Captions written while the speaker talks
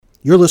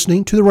You're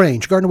listening to The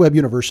Range, Gardner-Webb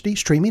University,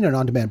 streaming and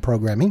on-demand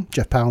programming.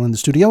 Jeff Powell in the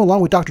studio, along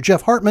with Dr.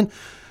 Jeff Hartman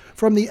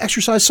from the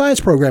Exercise Science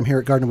program here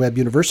at Gardner-Webb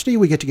University.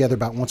 We get together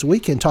about once a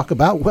week and talk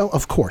about, well,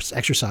 of course,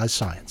 exercise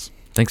science.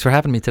 Thanks for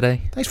having me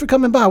today. Thanks for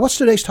coming by. What's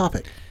today's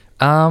topic?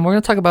 We're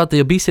going to talk about the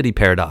obesity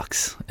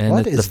paradox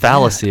and the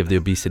fallacy of the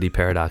obesity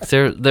paradox.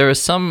 There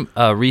is some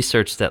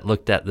research that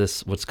looked at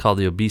this, what's called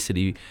the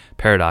obesity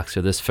paradox,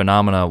 or this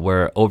phenomena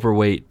where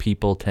overweight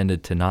people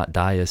tended to not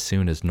die as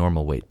soon as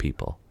normal weight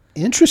people.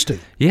 Interesting.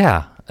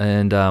 Yeah.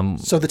 And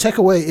so the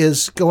takeaway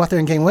is go out there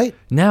and gain weight?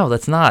 No,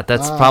 that's not.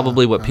 That's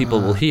probably what people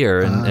will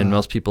hear, and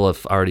most people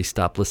have already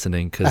stopped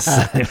listening because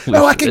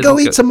no, I could go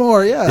eat some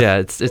more. Yeah. Yeah,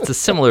 it's a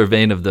similar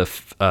vein of the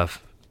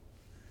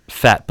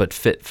fat but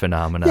fit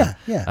phenomena,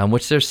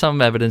 which there's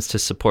some evidence to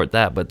support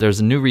that. But there's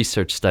a new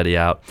research study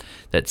out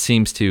that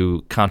seems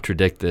to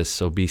contradict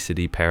this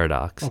obesity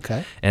paradox.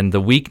 Okay. And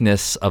the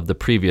weakness of the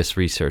previous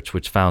research,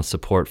 which found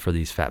support for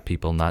these fat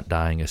people not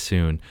dying as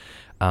soon,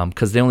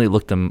 because they only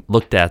looked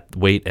at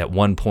weight at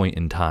one point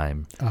in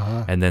time,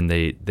 and then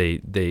they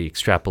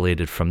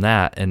extrapolated from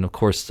that. And of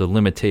course, the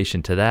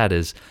limitation to that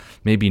is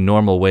maybe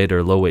normal weight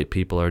or low weight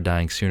people are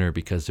dying sooner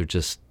because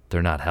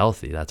they're not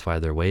healthy. That's why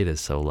their weight is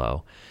so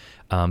low.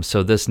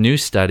 So this new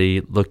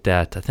study looked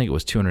at, I think it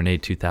was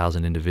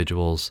 282,000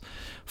 individuals,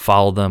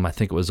 followed them. I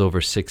think it was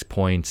over 6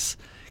 points.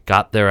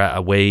 Got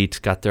their weight,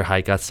 got their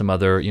height, got some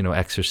other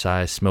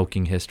exercise,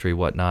 smoking history,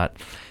 whatnot.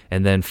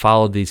 And then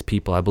followed these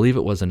people, I believe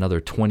it was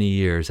another 20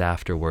 years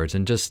afterwards,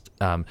 and just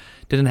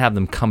didn't have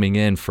them coming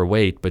in for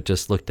weight, but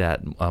just looked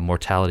at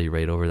mortality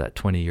rate over that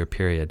 20-year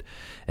period.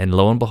 And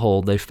lo and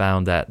behold, they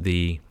found that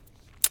the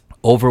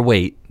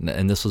overweight,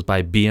 and this was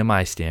by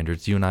BMI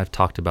standards. You and I have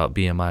talked about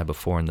BMI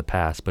before in the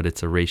past, but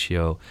it's a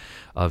ratio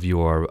of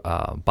your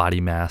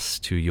body mass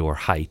to your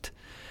height.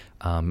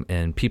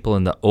 And people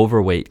in the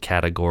overweight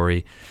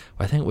category,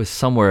 I think it was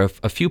somewhere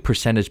a few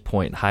percentage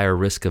point higher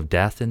risk of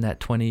death in that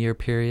 20-year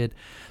period.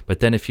 But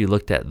then if you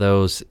looked at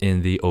those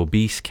in the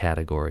obese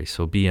category,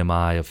 so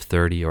BMI of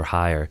 30 or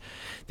higher,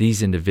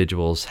 these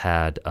individuals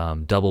had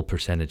double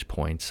percentage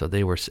points. So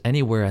they were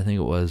anywhere, I think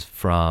it was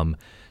from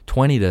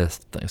 20 to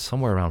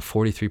somewhere around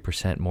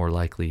 43% more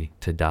likely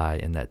to die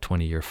in that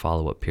 20-year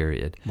follow-up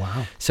period.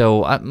 Wow.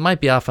 So I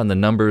might be off on the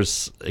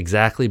numbers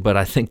exactly, but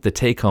I think the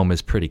take-home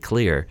is pretty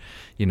clear.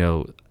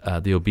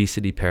 The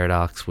obesity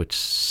paradox, which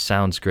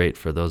sounds great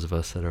for those of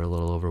us that are a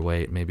little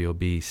overweight, maybe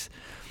obese,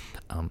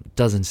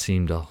 doesn't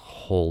seem to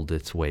hold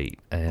its weight.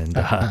 And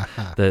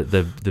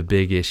the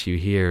big issue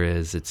here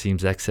is it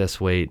seems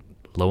excess weight,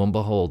 lo and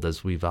behold,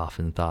 as we've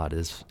often thought,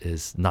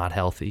 is not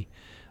healthy.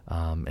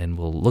 And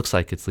looks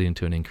like it's leading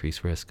to an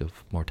increased risk of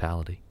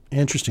mortality.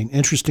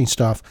 Interesting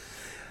stuff.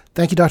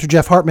 Thank you, Dr.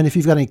 Jeff Hartman. If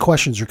you've got any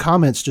questions or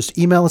comments, just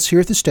email us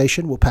here at the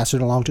station. We'll pass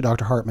it along to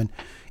Dr. Hartman.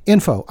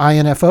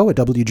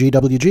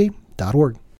 Info@wgwg.org.